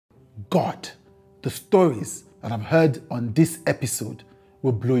God, the stories that I've heard on this episode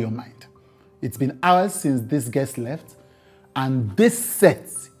will blow your mind. It's been hours since this guest left, and this set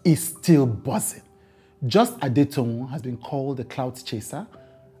is still buzzing. Just Adetoun has been called a clout chaser,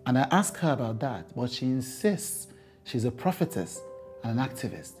 and I asked her about that, but she insists she's a prophetess and an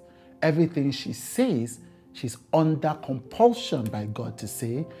activist. Everything she says, she's under compulsion by God to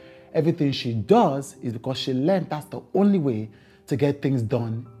say. Everything she does is because she learned that's the only way to get things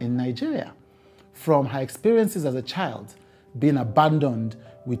done in Nigeria. From her experiences as a child, being abandoned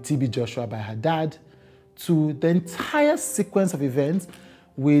with TB Joshua by her dad, to the entire sequence of events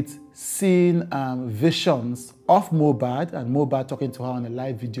with seeing visions of Mohbad and Mohbad talking to her on a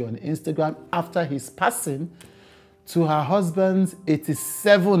live video on Instagram after his passing, to her husband's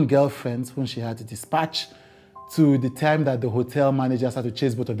 87 girlfriends whom she had to dispatch, to the time that the hotel managers had to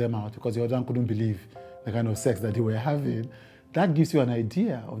chase both of them out because the other one couldn't believe the kind of sex that they were having. That gives you an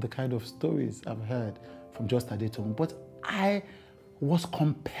idea of the kind of stories I've heard from Just Adetoun. But I was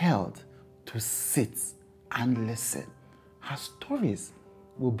compelled to sit and listen. Her stories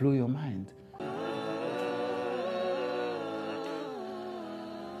will blow your mind.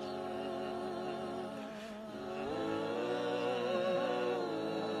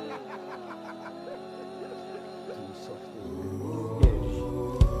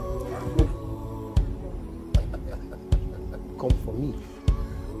 Come for me.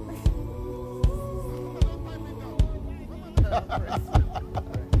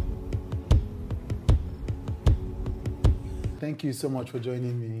 Thank you so much for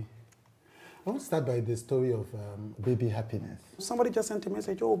joining me. I want to start by the story of baby happiness. Somebody just sent a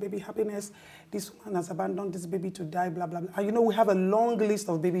message, oh, baby happiness, this woman has abandoned this baby to die, blah, blah, blah. And you know, we have a long list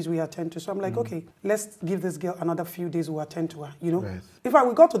of babies we attend to. So I'm like, okay, let's give this girl another few days we'll attend to her, you know? Right. In fact,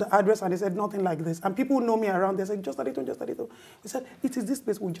 we got to the address and they said nothing like this. And people know me around, they said, Just Adetoun, Just Adetoun. We said, it is this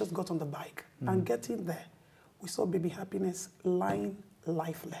place. We just got on the bike. And getting there, we saw baby happiness lying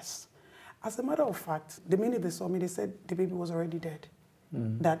lifeless. As a matter of fact, the minute they saw me, they said the baby was already dead.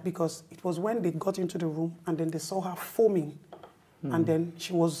 That because it was when they got into the room and then they saw her foaming and then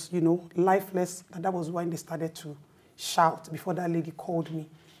she was, you know, lifeless. And that was when they started to shout before that lady called me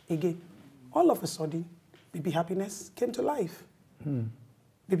again. All of a sudden, baby happiness came to life.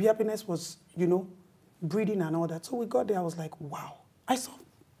 Baby happiness was, you know, breathing and all that. So we got there, I was like, wow. I saw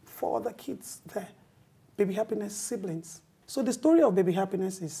 4 other kids there, baby happiness siblings. So the story of baby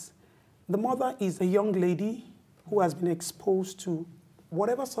happiness is the mother is a young lady who has been exposed to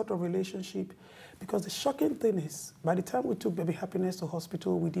whatever sort of relationship, because the shocking thing is, by the time we took baby happiness to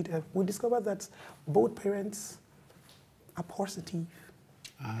hospital, we discovered that both parents are positive.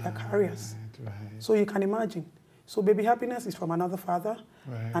 They're carriers. Right. So you can imagine. So baby happiness is from another father,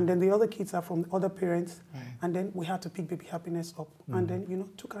 and then the other kids are from other parents, and then we had to pick baby happiness up, and then, you know,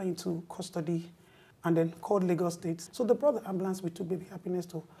 took her into custody, and then called Lagos State. So they brought the ambulance, we took baby happiness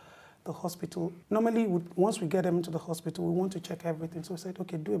to the hospital. Normally, once we get them into the hospital, we want to check everything. So we said,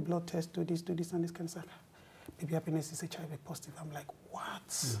 okay, do a blood test, do this, and this kind of stuff. Baby happiness is HIV positive. I'm like,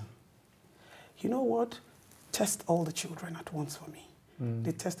 what? You know what? Test all the children at once for me.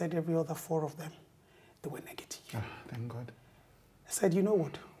 They tested every other 4 of them. They were negative. Oh, thank God. I said, you know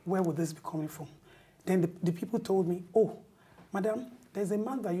what? Where would this be coming from? Then the people told me, oh, madam, there's a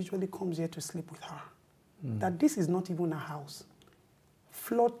man that usually comes here to sleep with her. That this is not even a house.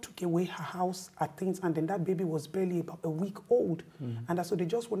 Flood took away her house, her things, and then that baby was barely about a week old. And so they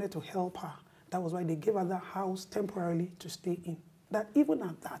just wanted to help her. That was why they gave her that house temporarily to stay in. That even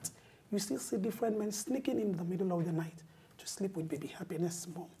at that, you still see different men sneaking in the middle of the night to sleep with baby happiness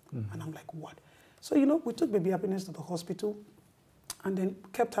mom. And I'm like, what? So, you know, we took baby happiness to the hospital and then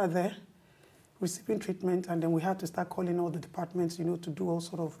kept her there, receiving treatment, and then we had to start calling all the departments, you know, to do all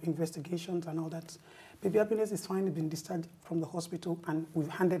sort of investigations and all that. Baby happiness is finally been discharged from the hospital, and we've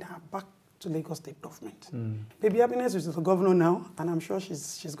handed her back to Lagos State government. Baby happiness is the governor now, and I'm sure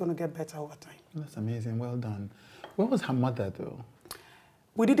she's going to get better over time. That's amazing. Well done. Where was her mother, though?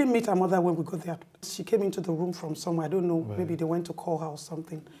 We didn't meet her mother when we got there. She came into the room from somewhere. I don't know, maybe they went to call her or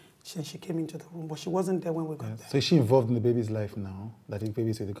something. She came into the room, but she wasn't there when we got there. So is she involved in the baby's life now, that the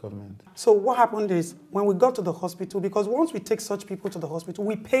baby's with the government? So what happened is, when we got to the hospital, because once we take such people to the hospital,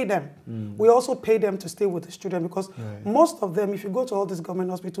 we pay them. We also pay them to stay with the children, because most of them, if you go to all these government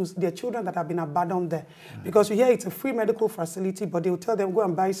hospitals, they're children that have been abandoned there. Because you hear it's a free medical facility, but they will tell them, go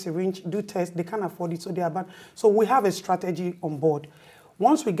and buy a syringe, do tests, they can't afford it, so they abandon. So we have a strategy on board.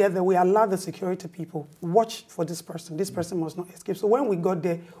 Once we get there, we allow the security people, watch for this person. This person must not escape. So when we got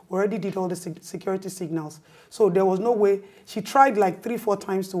there, we already did all the security signals. So there was no way. She tried like 3-4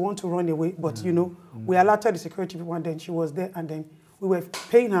 times to want to run away, but you know, we alerted the security people, and then she was there, and then we were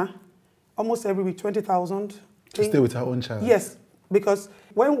paying her almost every week, 20,000. To stay with her own child? Yes, because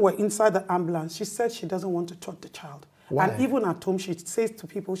when we're inside the ambulance, she said she doesn't want to touch the child. Why? And even at home, she says to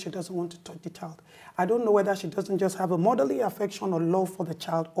people she doesn't want to touch the child. I don't know whether she doesn't just have a motherly affection or love for the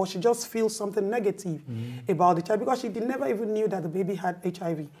child, or she just feels something negative about the child, because she never even knew that the baby had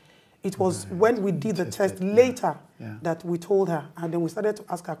HIV. It was when we did the test later that we told her, and then we started to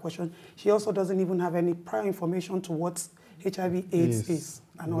ask her questions. She also doesn't even have any prior information to what HIV/AIDS is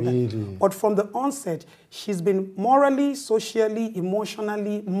and all that. But from the onset, she's been morally, socially,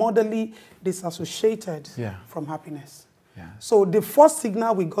 emotionally, motherly disassociated from happiness. So the first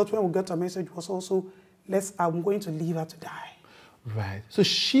signal we got when we got a message was also, I'm going to leave her to die. Right. So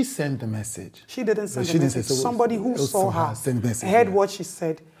she sent the message. She didn't send the message. Somebody who saw her, heard what she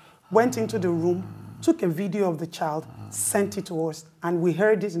said, went into the room, took a video of the child, sent it to us, and we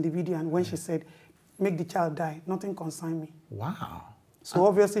heard this in the video, and when she said, make the child die, nothing concerned me. Wow. So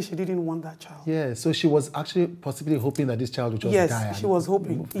obviously she didn't want that child. Yeah, so she was actually possibly hoping that this child would just die. Yes, she was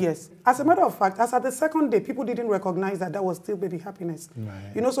hoping, yes. As a matter of fact, as at the second day, people didn't recognize that that was still baby happiness.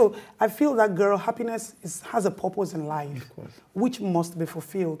 Right. You know, so I feel that girl, happiness has a purpose in life, which must be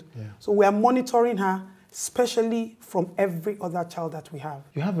fulfilled. Yeah. So we are monitoring her, especially from every other child that we have.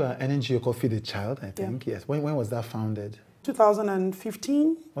 You have an NGO called Feed a Child, I think, yes. When was that founded?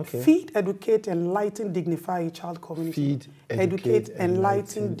 2015. Okay. Feed, Educate, Enlighten, Dignify a Child Community. Feed, Educate,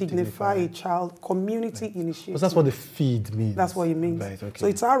 Enlighten, Dignify a Child Community Initiative. That's what the feed means. That's what it means. Right, okay. So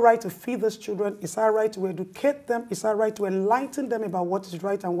it's our right to feed those children. It's our right to educate them. It's our right to enlighten them about what is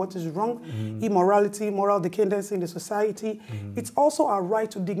right and what is wrong, immorality, moral decadency in the society. It's also our right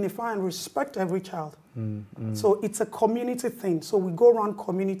to dignify and respect every child. So it's a community thing. So we go around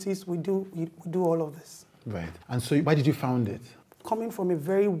communities, we do all of this. Right. And so why did you found it? Coming from a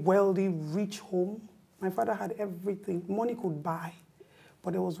very wealthy, rich home, my father had everything money could buy.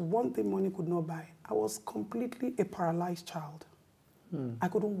 But there was one thing money could not buy. I was completely a paralyzed child. I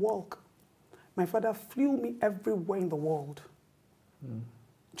couldn't walk. My father flew me everywhere in the world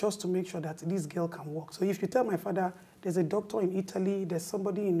just to make sure that this girl can walk. So if you tell my father, there's a doctor in Italy, there's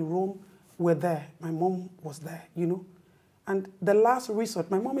somebody in Rome, we're there. My mom was there, you know. And the last resort,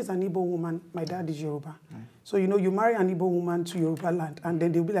 my mom is an Igbo woman, my dad is Yoruba. So, you know, you marry an Igbo woman to Yoruba land, and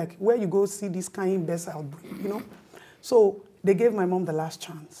then they'll be like, where you go see this kind best outbreak, you know? So they gave my mom the last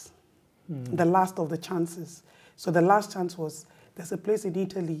chance, the last of the chances. So the last chance was, there's a place in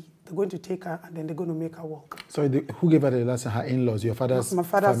Italy, they're going to take her, and then they're going to make her walk. So who gave her the last? Her in-laws, your father's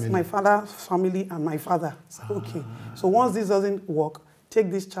family? My father's family and my father. So, okay, so once this doesn't work,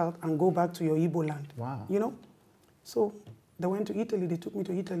 take this child and go back to your Igbo land. Wow. You know? So they went to Italy, they took me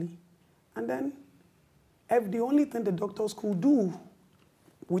to Italy. And then the only thing the doctors could do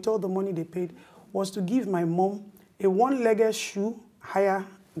with all the money they paid was to give my mom a one-legged shoe higher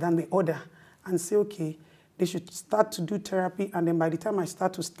than the other and say, okay, they should start to do therapy, and then by the time I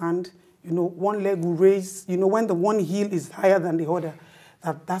start to stand, you know, one leg will raise, you know, when the one heel is higher than the other,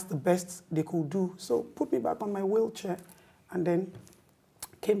 that's the best they could do. So put me back on my wheelchair and then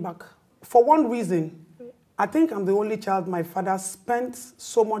came back. For one reason, I think I'm the only child my father spent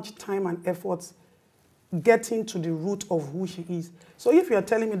so much time and effort getting to the root of who she is. So if you're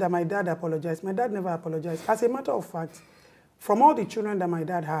telling me that my dad apologized, my dad never apologized. As a matter of fact, from all the children that my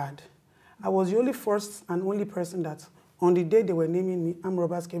dad had, I was the only first and only person that on the day they were naming me, armed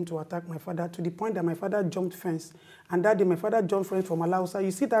robbers came to attack my father, to the point that my father jumped fence. And that day my father jumped fence from Alausa. You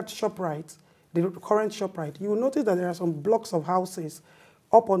see that ShopRite, the current ShopRite, you will notice that there are some blocks of houses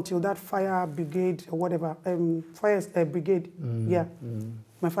up until that fire brigade or whatever, brigade,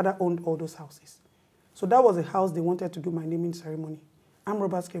 my father owned all those houses. So that was the house they wanted to do my naming ceremony. Armed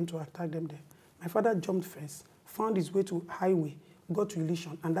robbers came to attack them there. My father jumped fence, found his way to highway, got to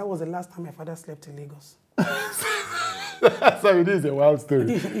Illusion, and that was the last time my father slept in Lagos. Sorry, this is a wild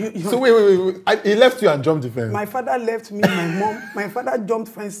story. So wait. He left you and jumped the fence? My father left me, my mom. My father jumped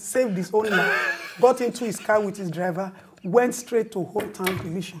fence, saved his own life, got into his car with his driver, went straight to hometown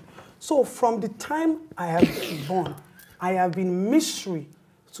Illusion. So from the time I have been born, I have been mystery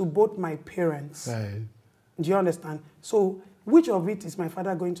to both my parents. Right. Do you understand? So which of it is my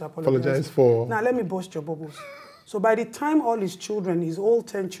father going to apologize for? Now let me burst your bubbles. So by the time all his children, his all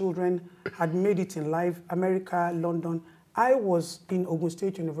 10 children, had made it in life, America, London, I was in Ogun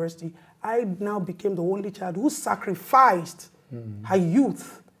State University. I now became the only child who sacrificed her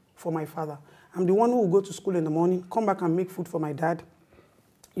youth for my father. I'm the one who will go to school in the morning, come back and make food for my dad,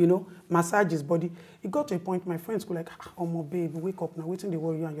 you know, massage his body. It got to a point, my friends were like, oh, my baby, wake up now, waiting they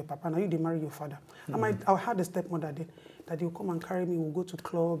worry you and your papa, now you they marry your father. And I had a stepmother that they would come and carry me, we'll go to the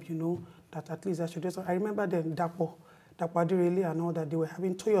club, you know, that at least I should just, I remember then Dapo, Dakwadirele and all that. They were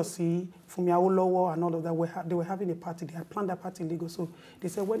having Toyosi, Fumi Awolowo and all of that. They were having a party. They had planned a party in Lagos. So they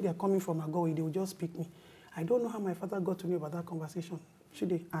said when they are coming from Agowe, they will just pick me. I don't know how my father got to me about that conversation.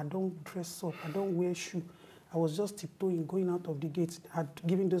 Chude, I don't dress up. I don't wear shoe. I was just tiptoeing, going out of the gate. I had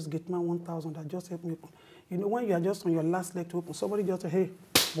given those gate man 1,000 that just helped me open. You know, when you are just on your last leg to open, somebody just said, hey,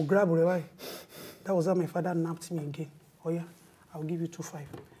 we'll grab Urewai. That was how my father napped me again. Oh yeah, I'll give you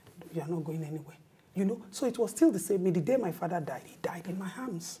 2,500. You are not going anywhere. You know, so it was still the same me. The day my father died, he died in my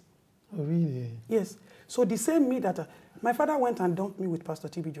arms. Oh, really? Yes. So the same me that, my father went and dumped me with Pastor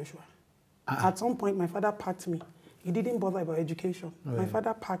TB Joshua. At some point, my father packed me. He didn't bother about education. Right. My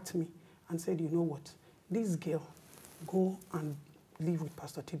father packed me and said, you know what? This girl, go and live with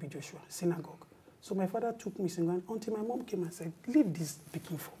Pastor TB Joshua, synagogue. So my father took me single until my mom came and said, leave this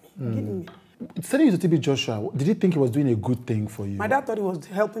picking for me. Give me. Sending you to TB Joshua, did you think he was doing a good thing for you? My dad thought he was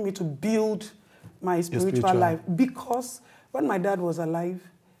helping me to build my spiritual life. Because when my dad was alive,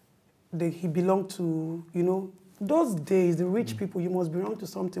 he belonged to, you know, those days, the rich people, you must belong to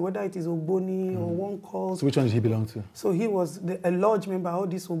something, whether it is Ogboni or one calls. So which one did he belong to? So he was a lodge member, all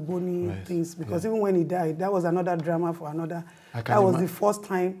these Ogboni things, because even when he died, that was another drama for another. That was the first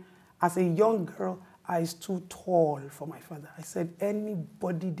time, as a young girl, I stood tall for my father. I said,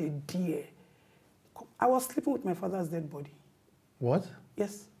 anybody they dare. I was sleeping with my father's dead body. What?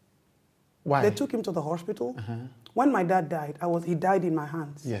 Yes. Why? They took him to the hospital. When my dad died, he died in my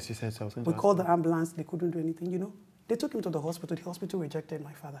hands. Yes, you said so. We called the ambulance. They couldn't do anything, you know. They took him to the hospital. The hospital rejected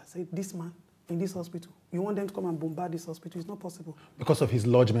my father. Said, this man in this hospital, you want them to come and bombard this hospital? It's not possible. Because of his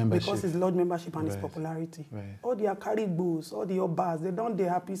lodge membership? Because his lodge membership and his popularity. All the Akaribos, all the Obas, they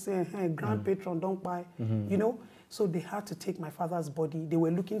happy saying, hey, grand patron, don't buy. You know? So they had to take my father's body. They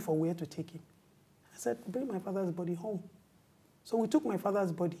were looking for where to take him. I said, bring my father's body home. So we took my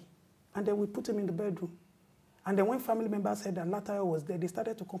father's body, and then we put him in the bedroom. And then when family members heard that Latayo was there, they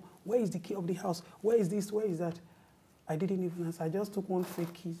started to come. Where is the key of the house? Where is this? Where is that? I didn't even answer. I just took one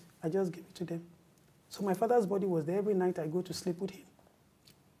fake key. I just gave it to them. So my father's body was there. Every night I go to sleep with him.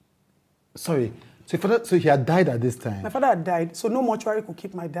 Sorry. So he had died at this time? My father had died, so no mortuary could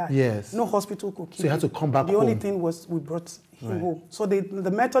keep my dad. Yes. No hospital could keep him. So he had to come back home. The only thing was we brought him home. So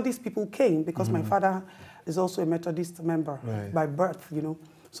the Methodist people came because my father is also a Methodist member by birth, you know.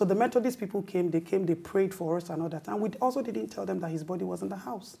 So the Methodist people came, they prayed for us and all that. And we also didn't tell them that his body was in the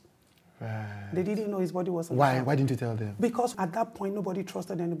house. Right. They didn't know his body was in the house. Why didn't you tell them? Because at that point, nobody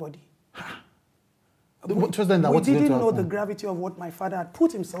trusted anybody. We didn't know the gravity of what my father had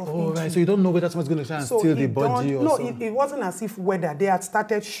put himself into. Right. So you don't know whether someone's going to try and steal the body or something? No, it wasn't as if whether they had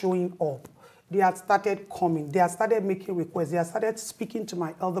started showing up. They had started coming. They had started making requests. They had started speaking to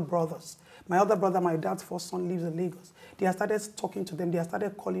my elder brothers. My elder brother, my dad's first son, lives in Lagos. They had started talking to them. They had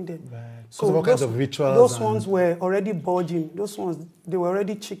started calling them. Right. So all kinds of rituals. Those ones were already bulging. Those ones, they were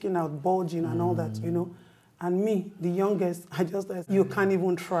already checking out, bulging and all that, you know. And me, the youngest, I just said, you can't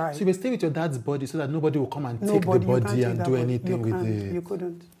even try. So you were staying with your dad's body so that nobody will come and take the body and do anything with it? You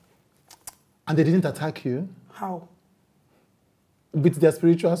couldn't. And they didn't attack you? How? With their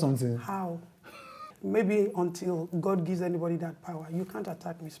spiritual something? How? Maybe until God gives anybody that power. You can't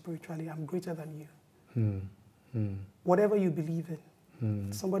attack me spiritually. I'm greater than you. Whatever you believe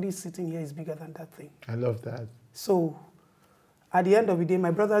in, somebody sitting here is bigger than that thing. I love that. So, at the end of the day,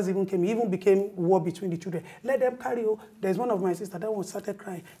 my brothers even came. It even became war between the children. Let them carry. There's one of my sisters that one started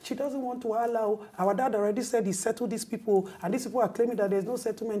crying. She doesn't want to allow. Our dad already said he settled these people, and these people are claiming that there's no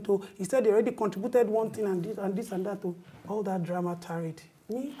settlement. He said they already contributed one thing and this and that. All that drama tarried.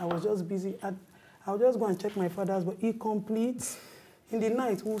 Me, I was just busy. I'll just go and check my father's, but he completes. In the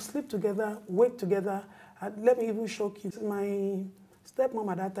night, we'll sleep together, wake together. And let me even shock you. My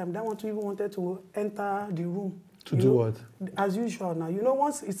stepmom at that time, that one even wanted to enter the room. To do what? As usual now. You know,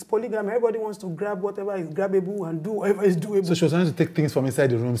 once it's polygamy, everybody wants to grab whatever is grabbable and do whatever is doable. So she was trying to take things from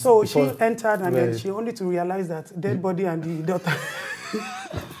inside the room. So she entered and then she only to realize that dead body and the daughter.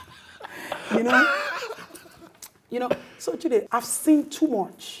 you know. So today, I've seen too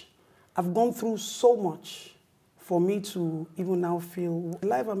much. I've gone through so much for me to even now feel the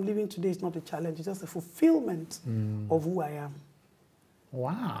life I'm living today is not a challenge. It's just a fulfillment of who I am.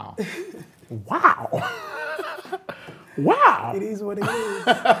 Wow. Wow. Wow. It is what it is.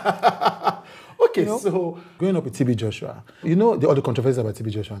 Okay, so growing up with TB Joshua, you know all the controversies about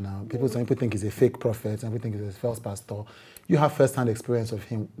TB Joshua now. Some people think he's a fake prophet, some people think he's a false pastor. You have first-hand experience of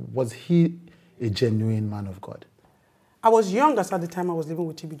him. Was he a genuine man of God? I was young at the time I was living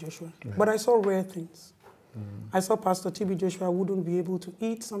with TB Joshua, but I saw rare things. I saw Pastor TB Joshua wouldn't be able to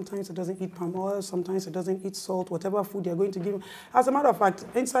eat. Sometimes he doesn't eat palm oil. Sometimes he doesn't eat salt, whatever food you're going to give him. As a matter of fact,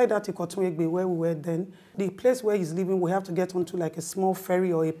 inside that Ikotun Egbe where we were then, the place where he's living, we have to get onto like a small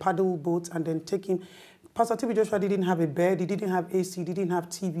ferry or a paddle boat and then take him. Pastor TB Joshua didn't have a bed. He didn't have AC. He didn't have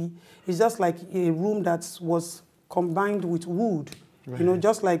TV. It's just like a room that was combined with wood. Right. You know,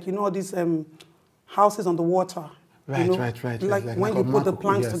 just like, you know, these houses on the water. Right, you know, right. Like when you put the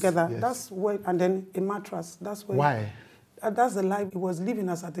planks together, yes. that's where, and then a mattress, that's where. Why? That's the life he was living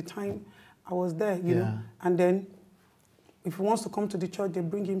as at the time I was there, you know. And then if he wants to come to the church, they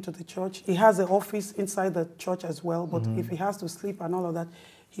bring him to the church. He has an office inside the church as well, but if he has to sleep and all of that,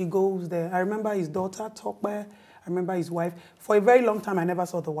 he goes there. I remember his daughter, Tokbe. I remember his wife. For a very long time, I never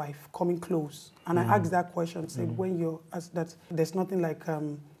saw the wife coming close. And I asked that question, said, when you're, that there's nothing like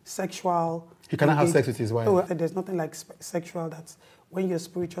sexual. He cannot have sex with his wife. Oh, there's nothing like sexual. That's when you're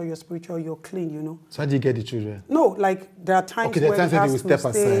spiritual, you're clean, you know. So how do you get the children? No, like there are times where he has to step stay.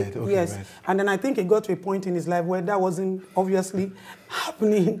 aside. Okay, yes, right. And then I think it got to a point in his life where that wasn't obviously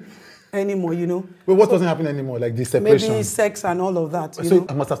happening anymore, you know. Well, what wasn't happening anymore? Like the separation? Maybe sex and all of that. So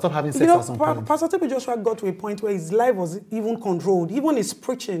I must have stopped having sex at some point. Pastor TB Joshua got to a point where his life was even controlled, even his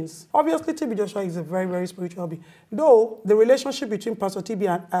preachings. Obviously, TB Joshua is a very, very spiritual being. Though the relationship between Pastor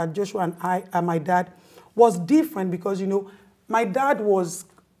TB and Joshua and I and my dad was different because, you know, my dad was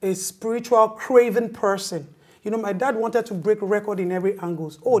a spiritual, craven person. You know, my dad wanted to break record in every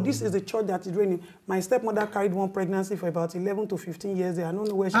angle. Oh, this is the church that is draining. My stepmother carried one pregnancy for about 11 to 15 years there. I don't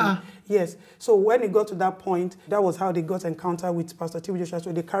know where she... Yes. So when it got to that point, that was how they got encounter with Pastor TB Joshua.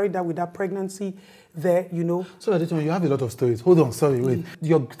 So they carried that with that pregnancy there, you know. So Adetoun, you have a lot of stories. Hold on, sorry, wait.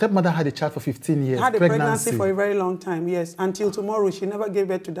 Your stepmother had a child for 15 years. Had a pregnancy for a very long time, yes. Until tomorrow, she never gave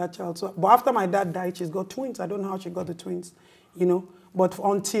birth to that child. So, but after my dad died, she's got twins. I don't know how she got the twins, you know. But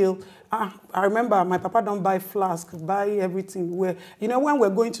until, I remember my papa don't buy flask, buy everything. Where, you know, when we're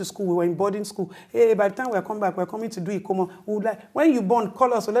going to school, we were in boarding school. Hey, by the time we come back, we're coming to do it. Come on, we would like, when you born,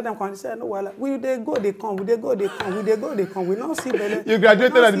 call us, so let them come. And say, no, well, we they go, they come. We they go, they come. We they go, they come. We not see better. You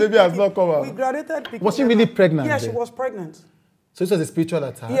graduated and the baby has not come out. We graduated. Was she really pregnant? Yeah, she was pregnant. So this was a spiritual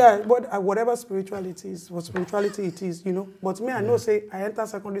attack? Yeah, but whatever spirituality is, what spirituality it is, you know. But me, I know, say, I enter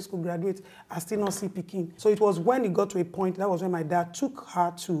secondary school, graduate, I still not see Pekin. So it was when it got to a point, that was when my dad took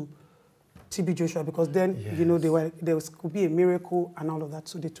her to TB Joshua, because then, you know, there could be a miracle and all of that.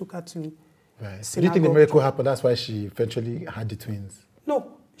 So they took her to So do you think the miracle happened? That's why she eventually had the twins?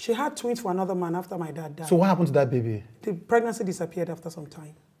 No, she had twins for another man after my dad died. So what happened to that baby? The pregnancy disappeared after some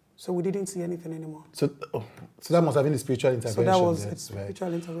time. So we didn't see anything anymore. So that must have been a spiritual intervention. So that was a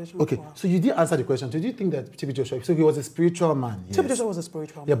spiritual intervention. Okay, so you did answer the question. So do you think that TB Joshua, so he was a spiritual man? Yes. TB Joshua was a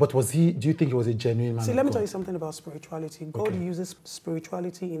spiritual man. Yeah, but do you think he was a genuine man? See, let me tell you something about spirituality. God uses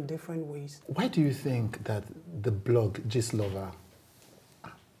spirituality in different ways. Why do you think that the blog, Gist Lover,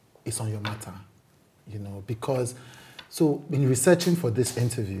 is on your matter? You know, because, so in researching for this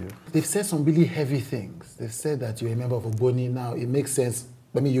interview, they've said some really heavy things. They've said that you're a member of Ogboni. Now, it makes sense.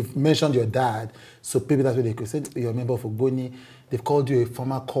 I mean, you've mentioned your dad, so maybe that's what they could say. You're a member of Ogboni. They've called you a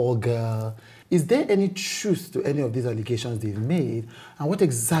former call girl. Is there any truth to any of these allegations they've made? And what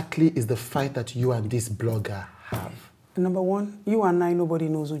exactly is the fight that you and this blogger have? Number one, you and I, nobody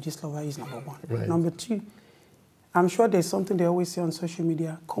knows who Gist Lover is, number one. Right. Number two, I'm sure there's something they always say on social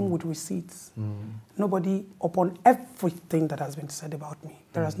media, come with receipts. Nobody, upon everything that has been said about me,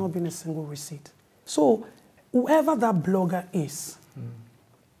 there has not been a single receipt. So whoever that blogger is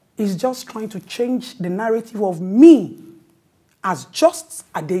just trying to change the narrative of me as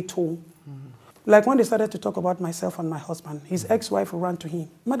just Adetoun. Like when they started to talk about myself and my husband, his ex-wife ran to him,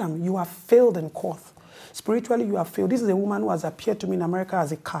 Madam, you have failed in court. Spiritually, you have failed. This is a woman who has appeared to me in America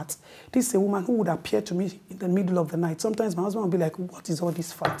as a cat. This is a woman who would appear to me in the middle of the night. Sometimes my husband will be like, what is all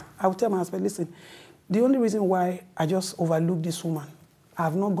this fight? I will tell my husband, listen, the only reason why I just overlooked this woman, I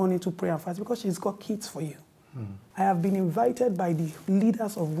have not gone into prayer and fast, because she's got kids for you. I have been invited by the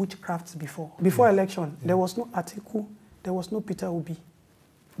leaders of witchcrafts before. Before election, there was no Atiku, there was no Peter Obi.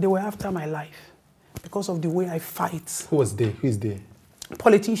 They were after my life because of the way I fight. Who was there? Who is there?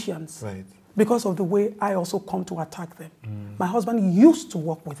 Politicians. Right. Because of the way I also come to attack them. My husband used to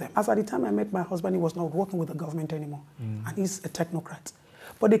work with them. As at the time I met my husband, he was not working with the government anymore. And he's a technocrat.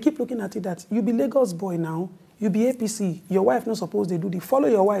 But they keep looking at it that, you be Lagos boy now, you be APC, your wife not supposed to do the follow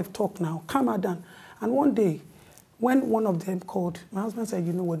your wife, talk now, calm her down. And one day, when one of them called, my husband said,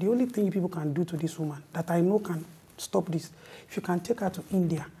 you know what, the only thing you people can do to this woman that I know can stop this, if you can take her to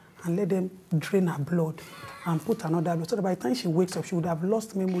India and let them drain her blood and put another blood, so that by the time she wakes up, she would have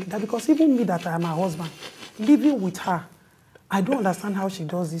lost memory. That because even me, that I am her husband, living with her I don't understand how she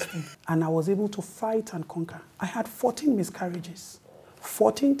does this thing. And I was able to fight and conquer. I had 14 miscarriages.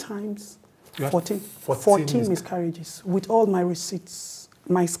 14 times, 14 miscarriages with all my receipts,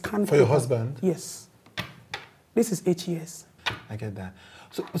 my scan. For your husband? Yes. This is 8 years. I get that.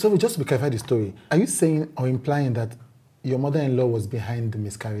 So just to clarify the story, are you saying or implying that your mother-in-law was behind the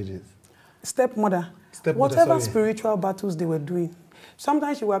miscarriages? Stepmother. Whatever spiritual battles they were doing.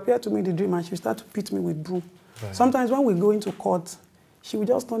 Sometimes she would appear to me in the dream and she would start to beat me with broom. Right. Sometimes when we go into court, she would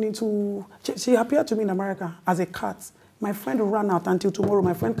just turn into... She appeared to me in America as a cat. My friend ran out until tomorrow.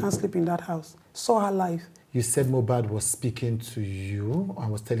 My friend can't sleep in that house. Saw her life. You said Mohbad was speaking to you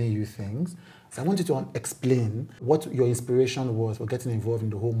and was telling you things. So I want you to explain what your inspiration was for getting involved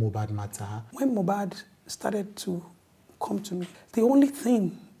in the whole Mohbad matter. When Mohbad started to come to me, the only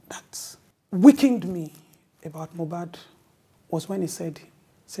thing that weakened me about Mohbad was when he said,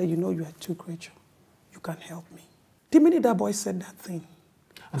 you know you are too creature. You can help me. The minute that boy said that thing.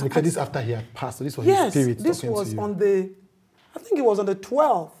 And so this after he had passed, so this was his spirit talking to you? Yes, this was on the, I think it was on the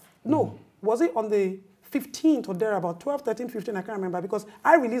 12th. No, was it on the 15th or thereabout? 12, 13, 15, I can't remember. Because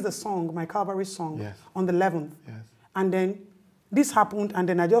I released a song, my Calvary song, on the 11th. Yes. And then this happened, and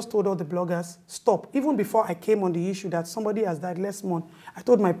then I just told all the bloggers, stop. Even before I came on the issue that somebody has died last month, I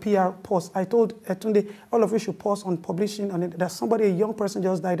told my PR, pause. I told Tunde, all of you should pause on publishing on it, that somebody, a young person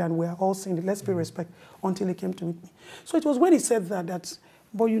just died, and we're all saying it. Let's pay respect, until he came to meet me. So it was when he said that,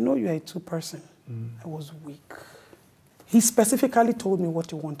 but you know you're a two-person. I was weak. He specifically told me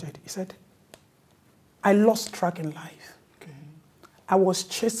what he wanted. He said, I lost track in life. Okay. I was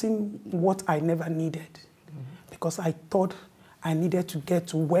chasing what I never needed because I thought I needed to get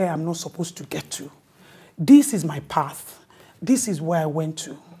to where I'm not supposed to get to. This is my path. This is where I went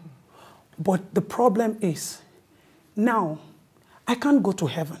to. But the problem is, now, I can't go to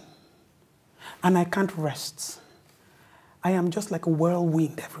heaven. And I can't rest. I am just like a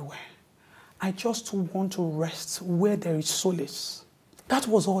whirlwind everywhere. I just want to rest where there is solace. That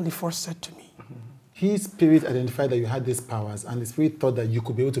was all he first said to me. His spirit identified that you had these powers, and the spirit thought that you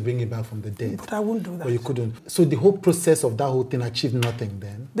could be able to bring him back from the dead. But I wouldn't do that. But you couldn't. So the whole process of that whole thing achieved nothing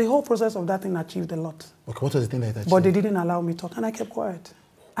then? The whole process of that thing achieved a lot. Okay, what was the thing that it achieved? But they didn't allow me to talk, and I kept quiet.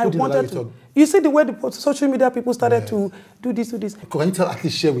 I wanted to talk? You see the way the social media people started to do this, do this. Can you at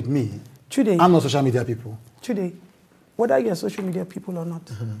least share with me? Chude, I'm not social media people. Chude, whether you're social media people or not,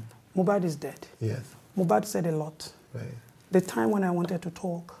 Mohbad is dead. Yes. Mohbad said a lot. Right. The time when I wanted to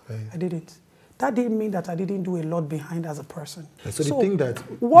talk, I didn't. That didn't mean that I didn't do a lot behind as a person. So the thing that...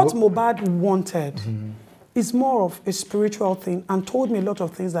 What Mohbad wanted is more of a spiritual thing, and told me a lot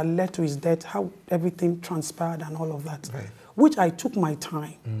of things that led to his death, how everything transpired and all of that, which I took my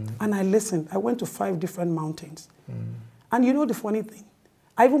time and I listened. I went to 5 different mountains. And you know the funny thing?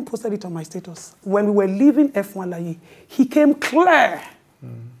 I even posted it on my status. When we were leaving F1 Laye, he came clear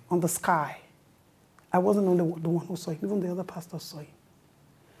on the sky. I wasn't only the one who saw him, even the other pastors saw him.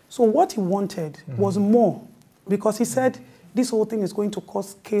 So what he wanted was more, because he said this whole thing is going to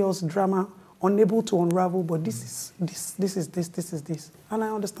cause chaos, drama, unable to unravel, but this is this. And I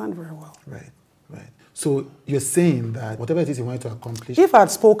understand very well. Right, right. So you're saying that whatever it is he wanted to accomplish... If I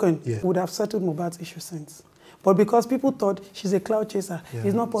had spoken, we would have settled Mohbad's issue since. But because people thought she's a cloud chaser,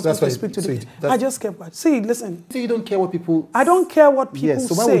 it's not possible to speak to them. I just kept quiet. See, listen. So you don't care what people... I don't care what people say.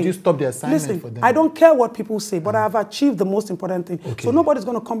 So why would you stop the assignment for them? I don't care what people say, but I have achieved the most important thing. Okay. So nobody's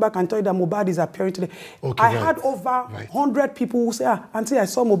going to come back and tell you that Mohbad is appearing today. Okay, I had over 100 people who say, Auntie, I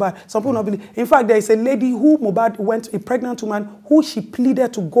saw Mohbad. Some people not believe. In fact, there is a lady who Mohbad went, a pregnant woman, who she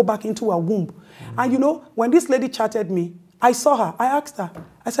pleaded to go back into her womb. And you know, when this lady chatted me, I saw her. I asked her.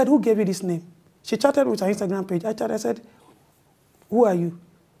 I said, who gave you this name? She chatted with her Instagram page. I said, who are you?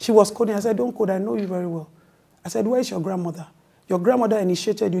 She was coding. I said, don't code. I know you very well. I said, where is your grandmother? Your grandmother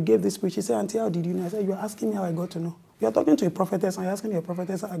initiated, you gave this speech. She said, Auntie, how did you know? I said, you're asking me how I got to know. You're talking to a prophetess, and you're asking me a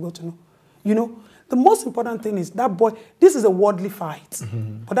prophetess how I got to know. You know, the most important thing is that boy, this is a worldly fight,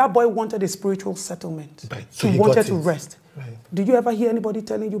 but that boy wanted a spiritual settlement. Right. So he wanted to rest. Right. Did you ever hear anybody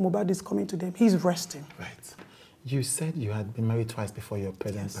telling you Mohbad is coming to them? He's resting. Right. You said you had been married twice before your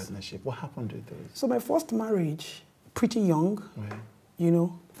present partnership. What happened with those? So my first marriage, pretty young, you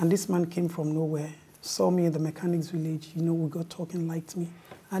know, and this man came from nowhere, saw me in the mechanics village, you know, we got talking, liked me.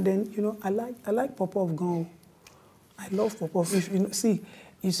 And then, you know, I like Popov Gone. I love Popov. If,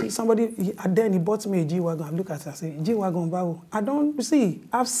 you see somebody, then he bought me a G-Wagon. I look at it, I say, G-Wagon, Bao. I don't, see,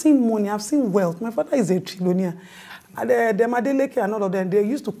 I've seen money, I've seen wealth. My father is a trillionaire. And the Madeleke and all of them, they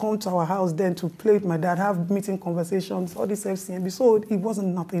used to come to our house then to play with my dad, have meeting conversations, all this FCMB. So it wasn't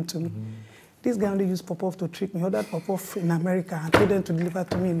nothing to me. This guy only used Popov to trick me. Ordered Popov in America and told them to deliver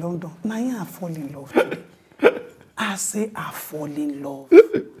to me in London. Now I fall in love today. I say I fall in love.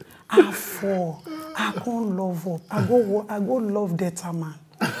 I fall. I can't love up. I go love that man.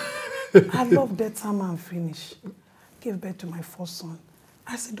 I love that man finish. Gave birth to my first son.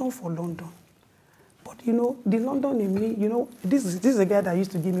 I said, don't for London. But you know, the London in me, you know, this is a guy that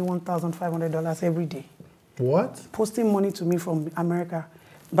used to give me $1,500 every day. What? Posting money to me from America.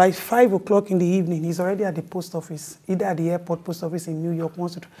 By 5 o'clock in the evening, he's already at the post office, either at the airport post office in New York.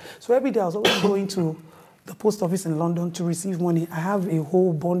 So every day I was always going to the post office in London to receive money. I have a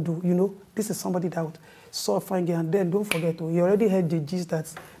whole bundle, you know. This is somebody that would saw fine girl, and then don't forget, he already had the gist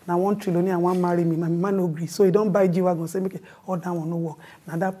that now 1 trillion and one marry me, my man no agree. So he don't buy G-Wagon, say, make it, all that one no work.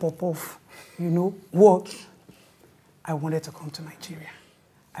 Now that pop off, you know, work. I wanted to come to Nigeria.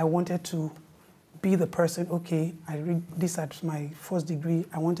 I wanted to be the person, okay, I read this at my first degree.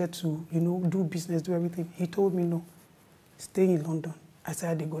 I wanted to, you know, do business, do everything. He told me, no, stay in London. I said, I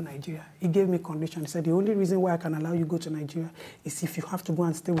had to go to Nigeria. He gave me condition. He said, the only reason why I can allow you to go to Nigeria is if you have to go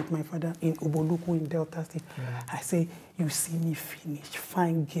and stay with my father in Oboluku in Delta State. Yeah. I say, you see me finish,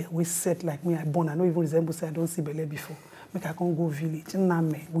 fine girl, we set like me, I born. I don't even resemble, say I don't see Bele before. Make I can't go village,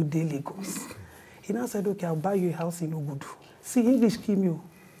 Name, with daily goes. He now said, okay, I'll buy you a house in Ogudu. See, English came you,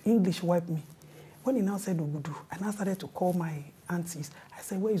 English wiped me. When he now said Ogudu, I now started to call my aunties. I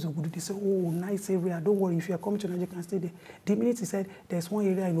said, where is Ogudu? They said, oh, nice area. Don't worry, if you are coming to Nigeria, you can stay there. The minute he said, there's one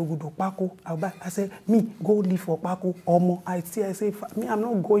area in Ogudu, Pako, I'll buy. I said, me, go live for Pako, Omo. I say, me, I'm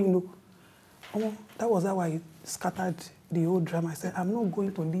not going, no. Omo, that was how I scattered the whole drama. I said, I'm not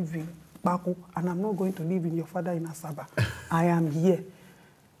going to live in Pako, and I'm not going to live in your father in Asaba. I am here.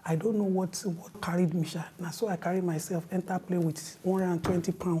 I don't know what carried me. Now, so I carried myself, enter plane with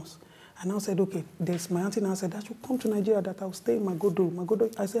 120 pounds. And I said, okay, there's my auntie now said, that should come to Nigeria, that I'll stay in Magodo.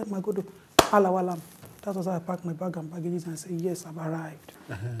 Magodo, I said, Magodo, Alawalam. That was how I packed my bag and baggages and said, yes, I've arrived.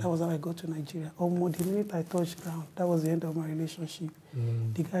 That was how I got to Nigeria. Almost the minute I touched ground, that was the end of my relationship.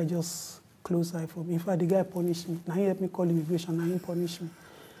 The guy just closed eye for me. In fact, the guy punished me. Now he helped me call immigration, now he punished me.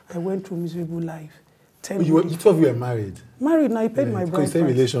 I went through miserable life. You told you were married? Married, now he paid my bride price.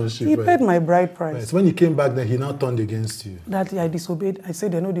 Relationship, he paid my bride price. Right. So when you came back, then he now turned against you. That I disobeyed. I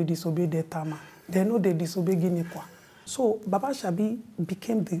said they know they disobeyed their Tama. They know they disobeyed Guinea-Kwa. So Baba Shabi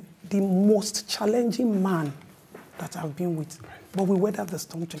became the most challenging man that I've been with. Right. But we weathered the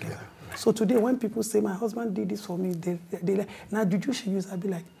storm together. Right. So today when people say, my husband did this for me, they like, now did you use? I'll be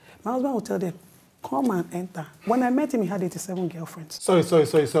like, my husband will tell them, come and enter. When I met him, he had 87 girlfriends. Sorry,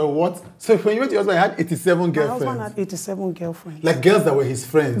 what? So when you met your husband, he had 87 girlfriends? My husband had 87 girlfriends. Like girls that were his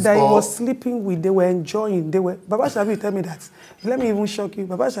friends? That he was sleeping with, they were enjoying. Baba Shabi tell me that. Let me even shock you.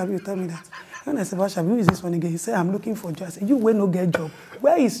 Baba Shabi tell me that. When I said, Baba Shabi, who is this one again? He said, I'm looking for a job. I said, you will no get job.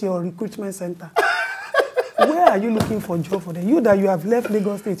 Where is your recruitment center? Where are you looking for a job for them? You that you have left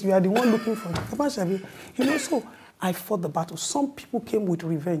Lagos State, you are the one looking for a job. Baba Shabi, you know, so I fought the battle. Some people came with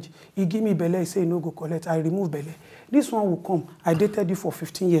revenge. He gave me Bele, he said, no, go collect. I remove Bele. This one will come. I dated you for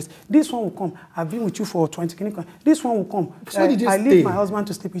 15 years. This one will come. I've been with you for 20. This one will come. So I leave my husband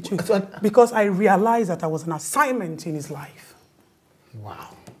to sleep with you. Because I realized that I was an assignment in his life.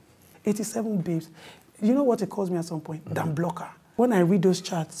 Wow. 87 babes. You know what it calls me at some point? Damn blocker. When I read those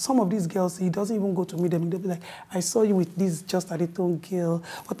charts, some of these girls, he doesn't even go to meet them. They'll be like, I saw you with this Just Adetoun girl.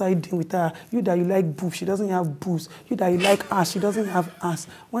 What are you doing with her? You that you like boobs, she doesn't have boobs. You that you like ass, she doesn't have ass.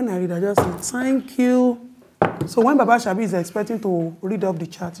 When I read, I just say, thank you. So when Baba Shabi is expecting to read up the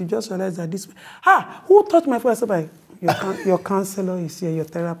chart, you just realize that this, who touched my phone? I said, like, your counselor is here, your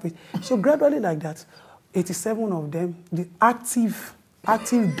therapist. So gradually like that, 87 of them, the active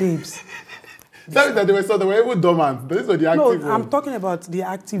babes. Tell me that they were even dormant. These were the active ones. No, I'm talking about the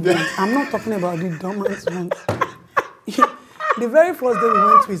active ones. I'm not talking about the dormant ones. The very first day we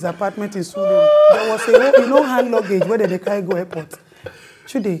went to his apartment in Sweden, there was a hand luggage where they carry go airport.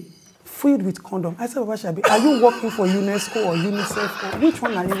 Chude, filled with condom. I said, Baba Shabi, are you working for UNESCO or UNICEF? Or which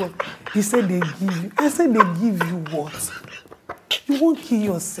one are you working? He said, they give you. I said, they give you what? You won't kill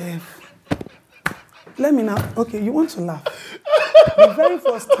yourself. Let me now, okay, you want to laugh. The very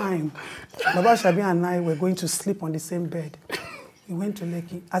first time, Baba Shabi and I were going to sleep on the same bed. We went to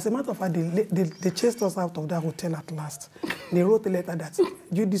Lekki. As a matter of fact, they chased us out of that hotel at last. They wrote a letter that,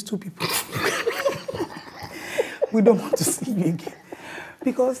 you, these two people, we don't want to see you again.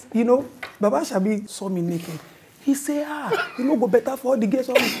 Because, Baba Shabi saw me naked. He said, go better for all the girls.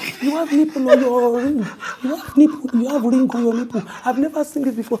 You have nipple on your ring. You have ring on your nipple. I've never seen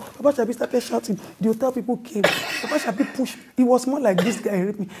this before. Baba Shabi started shouting. The hotel people came. Baba Shabi pushed. He was more like this guy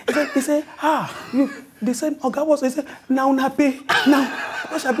raped me. He said, they said, Oga was, he said, now pay. Now.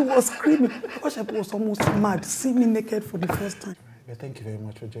 Baba Shabi was screaming. Baba Shabi was almost mad, seeing me naked for the first time. Well, thank you very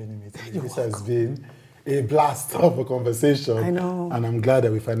much for joining me today. This has been a blast of a conversation. I know. And I'm glad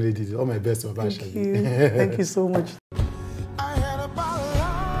that we finally did it. All my best, Baba. Thank you. Thank you so much.